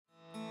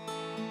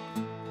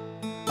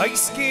I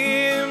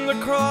skimmed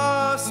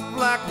across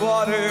black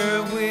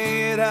water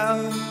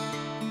without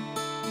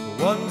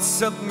once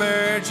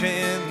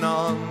submerging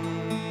on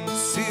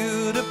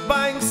to the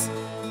banks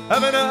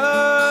of an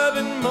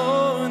urban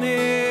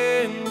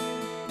morning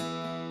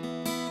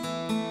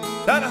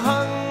that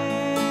hungers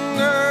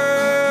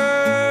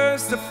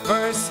the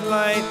first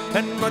light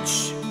and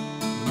much,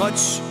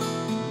 much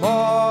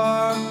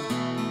more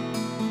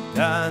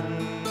than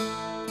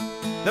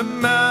the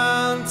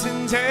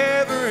mountains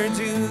ever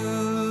do.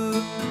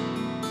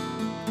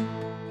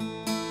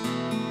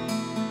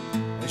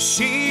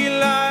 She,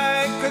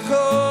 like a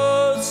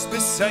ghost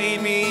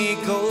beside me,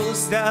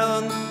 goes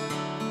down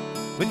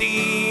with the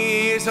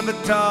ears of a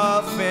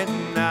dolphin.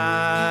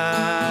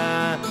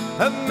 I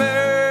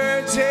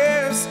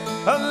emerges,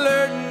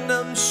 unlearned,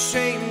 I'm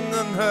shame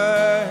on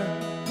her,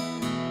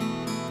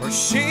 for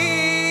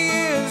she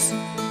is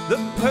the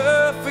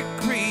perfect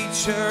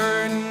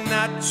creature,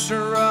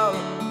 natural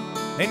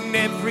in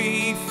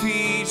every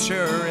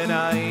feature, and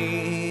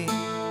I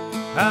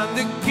am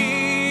the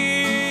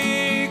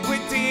geek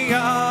with the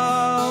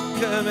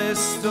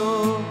alchemist.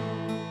 Oh,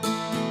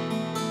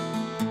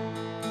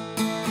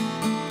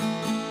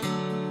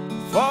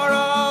 for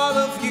all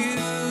of you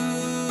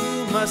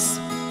must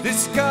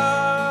discover,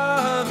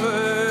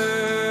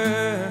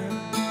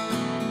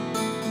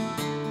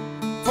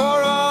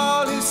 for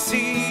all who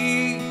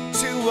seek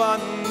to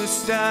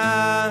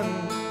understand,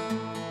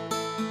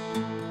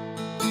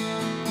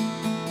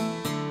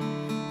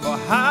 for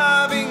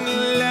having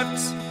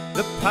left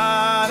the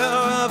path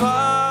of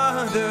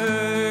others,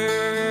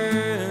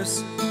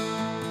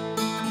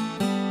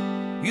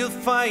 you'll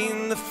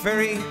find the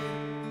very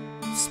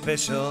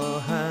special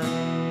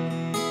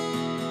hand.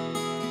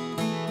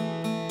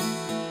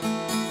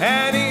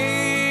 And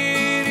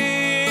it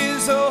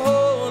is a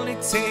holy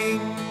thing,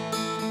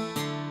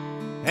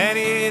 and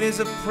it is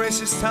a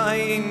precious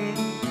time,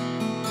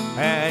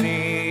 and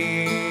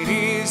it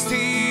is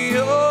the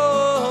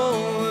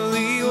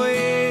only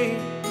way.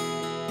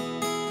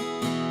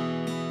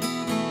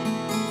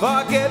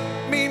 Forget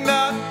me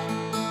not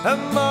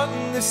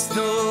among the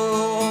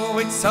snow,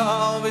 it's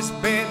always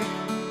been,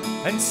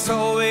 and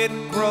so it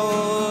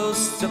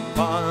grows to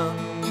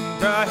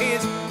ponder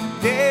his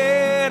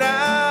dead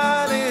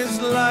and his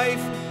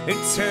life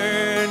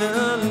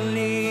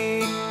eternally.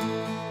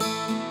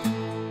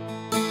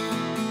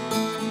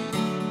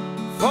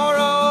 For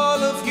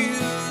all of you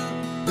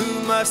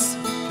who must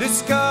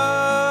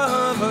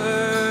discover,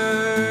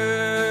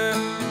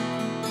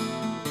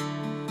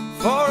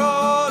 for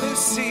all who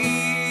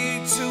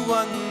seek to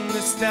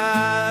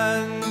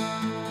understand,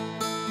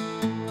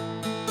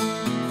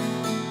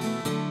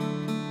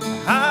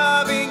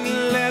 having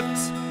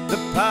left the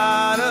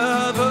path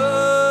of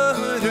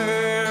others,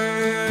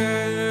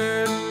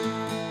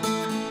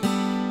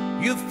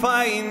 you'll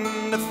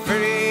find a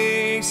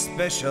very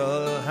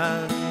special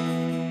hand.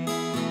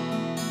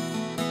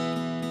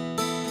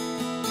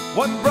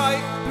 One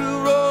bright blue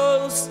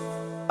rose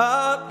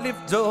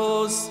outlived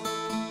those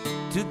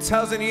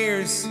 2,000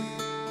 years,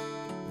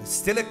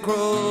 still it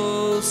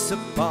grows to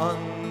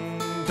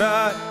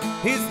ponder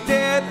his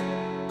dead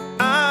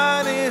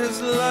and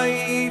his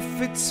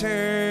life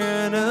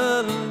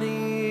eternally.